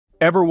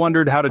Ever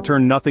wondered how to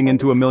turn nothing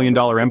into $1 million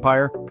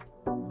empire?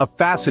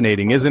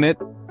 Fascinating, isn't it?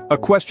 A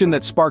question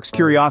that sparks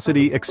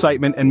curiosity,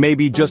 excitement, and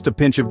maybe just a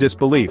pinch of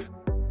disbelief.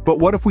 But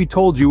what if we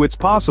told you it's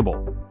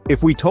possible?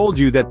 If we told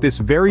you that this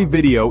very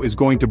video is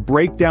going to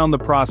break down the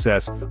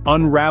process,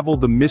 unravel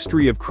the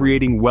mystery of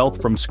creating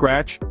wealth from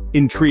scratch?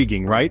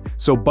 Intriguing, right?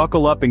 So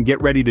buckle up and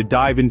get ready to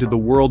dive into the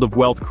world of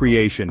wealth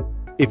creation.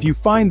 If you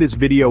find this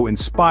video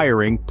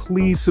inspiring,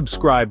 please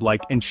subscribe,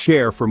 like, and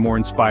share for more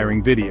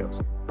inspiring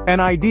videos. An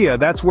idea,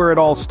 that's where it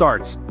all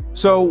starts.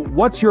 So,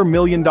 what's your $1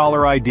 million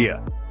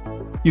idea?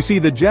 You see,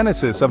 the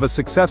genesis of a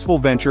successful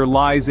venture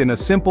lies in a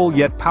simple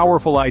yet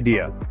powerful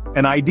idea.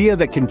 An idea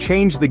that can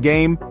change the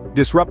game,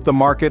 disrupt the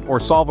market, or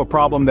solve a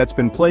problem that's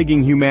been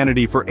plaguing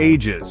humanity for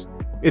ages.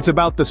 It's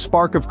about the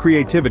spark of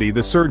creativity,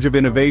 the surge of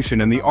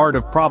innovation, and the art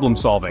of problem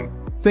solving.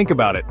 Think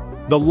about it.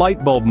 The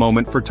light bulb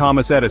moment for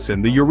Thomas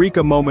Edison, the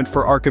eureka moment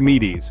for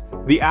Archimedes,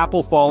 the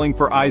apple falling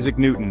for Isaac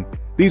Newton.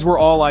 These were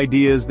all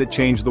ideas that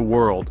changed the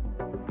world.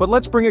 But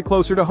let's bring it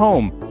closer to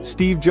home.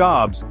 Steve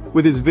Jobs,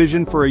 with his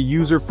vision for a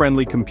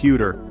user-friendly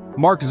computer.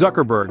 Mark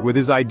Zuckerberg, with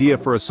his idea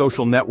for a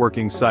social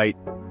networking site.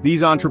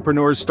 These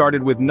entrepreneurs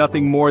started with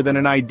nothing more than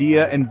an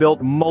idea and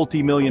built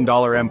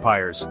multi-million-dollar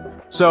empires.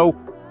 So,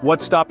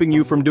 what's stopping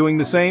you from doing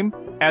the same?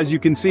 As you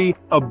can see,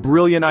 a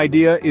brilliant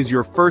idea is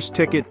your first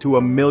ticket to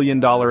 $1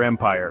 million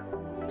empire.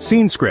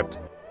 Scene script.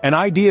 An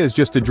idea is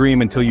just a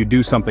dream until you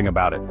do something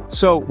about it.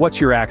 So, what's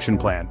your action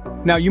plan?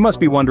 Now you must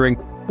be wondering,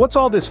 what's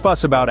all this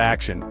fuss about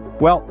action?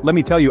 Well, let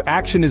me tell you,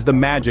 action is the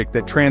magic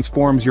that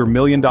transforms your $1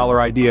 million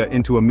idea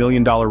into $1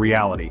 million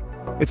reality.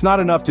 It's not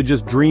enough to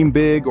just dream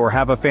big or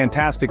have a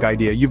fantastic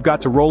idea, you've got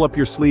to roll up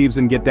your sleeves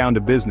and get down to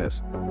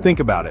business.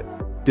 Think about it.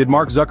 Did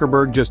Mark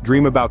Zuckerberg just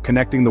dream about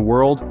connecting the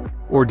world?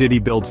 Or did he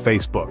build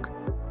Facebook?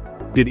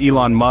 Did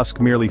Elon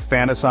Musk merely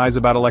fantasize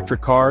about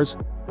electric cars?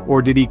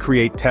 Or did he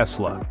create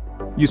Tesla?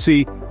 You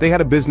see, they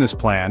had a business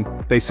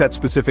plan, they set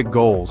specific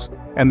goals,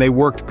 and they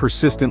worked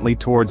persistently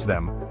towards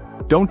them.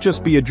 Don't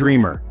just be a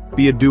dreamer,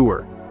 be a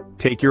doer.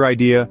 Take your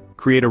idea,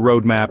 create a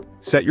roadmap,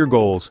 set your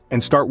goals,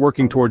 and start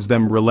working towards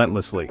them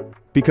relentlessly.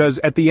 Because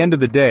at the end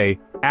of the day,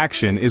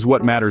 action is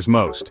what matters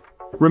most.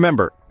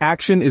 Remember,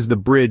 action is the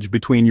bridge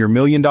between your $1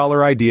 million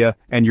idea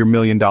and your $1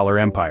 million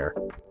empire.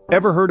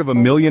 Ever heard of a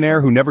millionaire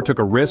who never took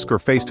a risk or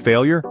faced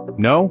failure?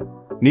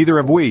 No? Neither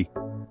have we.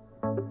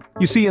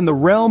 You see, in the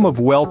realm of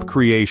wealth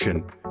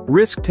creation,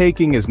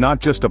 risk-taking is not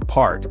just a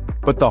part,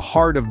 but the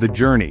heart of the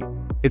journey.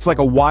 It's like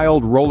a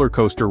wild roller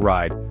coaster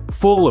ride,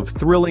 full of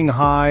thrilling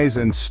highs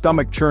and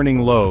stomach-churning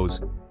lows.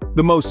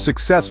 The most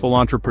successful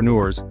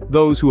entrepreneurs,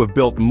 those who have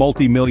built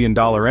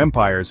multi-million-dollar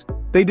empires,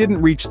 they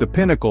didn't reach the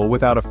pinnacle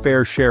without a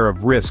fair share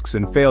of risks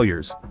and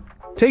failures.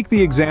 Take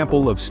the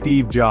example of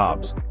Steve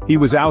Jobs. He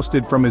was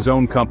ousted from his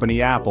own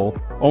company, Apple,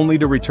 only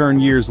to return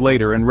years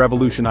later and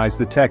revolutionize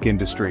the tech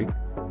industry.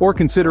 Or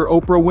consider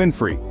Oprah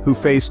Winfrey, who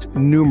faced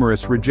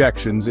numerous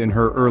rejections in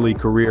her early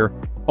career,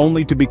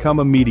 only to become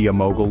a media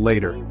mogul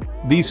later.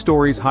 These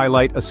stories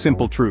highlight a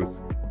simple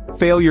truth.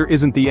 Failure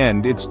isn't the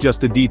end, it's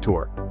just a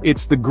detour.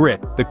 It's the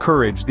grit, the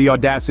courage, the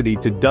audacity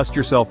to dust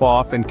yourself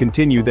off and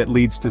continue that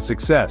leads to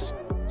success.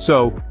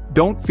 So,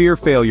 don't fear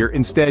failure,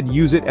 instead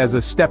use it as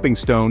a stepping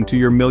stone to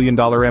your $1 million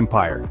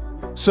empire.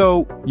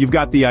 So, you've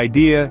got the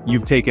idea,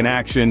 you've taken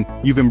action,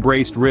 you've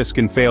embraced risk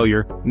and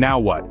failure, now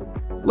what?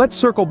 Let's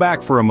circle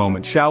back for a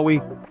moment, shall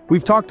we?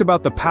 We've talked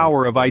about the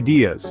power of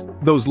ideas,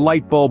 those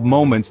light bulb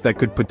moments that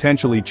could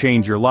potentially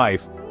change your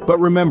life. But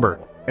remember,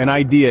 an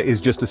idea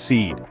is just a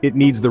seed. It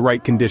needs the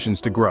right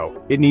conditions to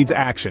grow. It needs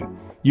action.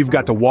 You've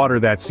got to water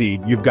that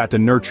seed, you've got to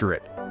nurture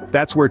it.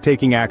 That's where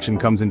taking action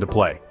comes into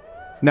play.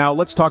 Now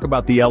let's talk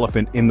about the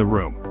elephant in the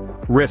room.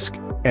 Risk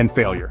and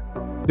failure.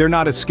 They're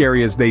not as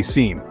scary as they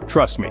seem,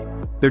 trust me.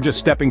 They're just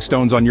stepping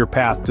stones on your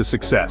path to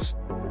success.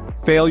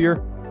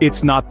 Failure?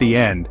 It's not the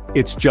end,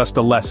 it's just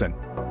a lesson.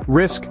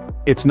 Risk?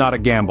 It's not a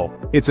gamble,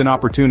 it's an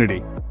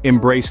opportunity.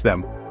 Embrace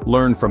them,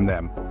 learn from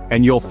them,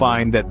 and you'll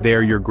find that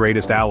they're your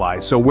greatest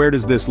allies. So where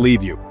does this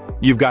leave you?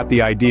 You've got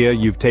the idea,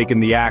 you've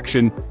taken the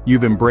action,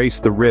 you've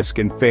embraced the risk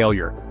and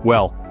failure.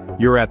 Well,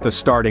 you're at the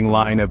starting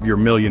line of your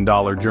 $1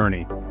 million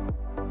journey.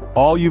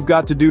 All you've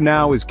got to do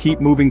now is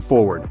keep moving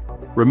forward.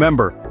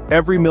 Remember,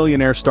 every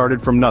millionaire started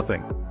from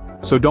nothing.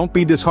 So don't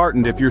be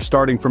disheartened if you're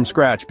starting from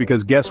scratch,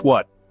 because guess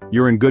what?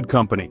 You're in good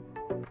company.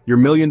 Your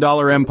 $1 million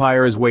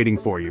empire is waiting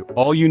for you.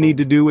 All you need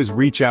to do is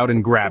reach out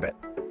and grab it.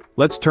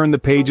 Let's turn the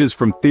pages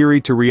from theory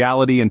to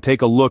reality and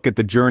take a look at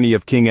the journey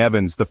of King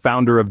Evans, the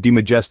founder of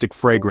Majestic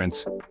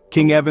Fragrance.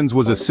 King Evans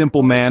was a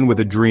simple man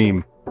with a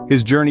dream.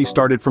 His journey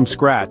started from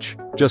scratch,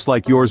 just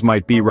like yours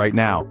might be right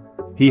now.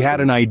 He had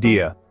an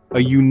idea,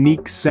 a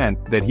unique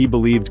scent that he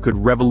believed could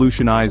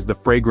revolutionize the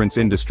fragrance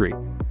industry.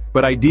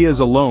 But ideas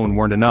alone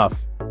weren't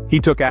enough. He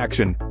took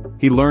action.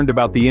 He learned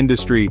about the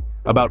industry,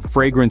 about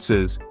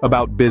fragrances,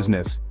 about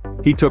business.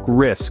 He took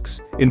risks,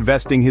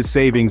 investing his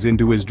savings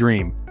into his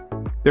dream.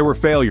 There were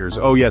failures,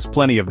 oh yes,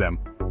 plenty of them.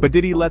 But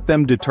did he let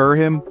them deter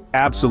him?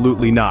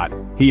 Absolutely not.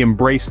 He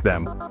embraced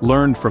them,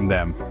 learned from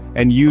them,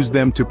 and used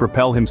them to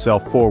propel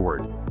himself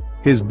forward.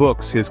 His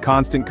books, his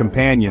constant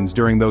companions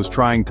during those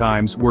trying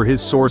times, were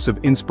his source of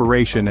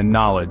inspiration and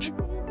knowledge.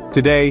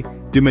 Today,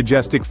 De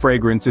Majestic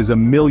Fragrance is a $1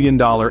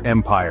 million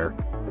empire,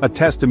 a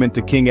testament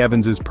to King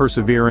Evans's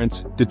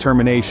perseverance,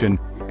 determination,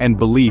 and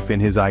belief in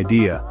his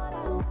idea.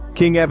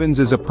 King Evans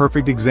is a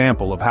perfect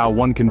example of how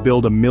one can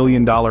build a $1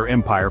 million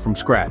empire from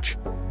scratch.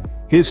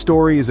 His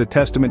story is a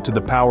testament to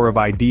the power of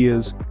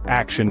ideas,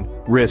 action,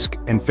 risk,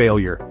 and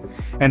failure,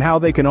 and how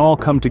they can all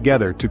come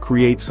together to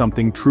create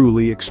something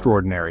truly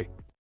extraordinary.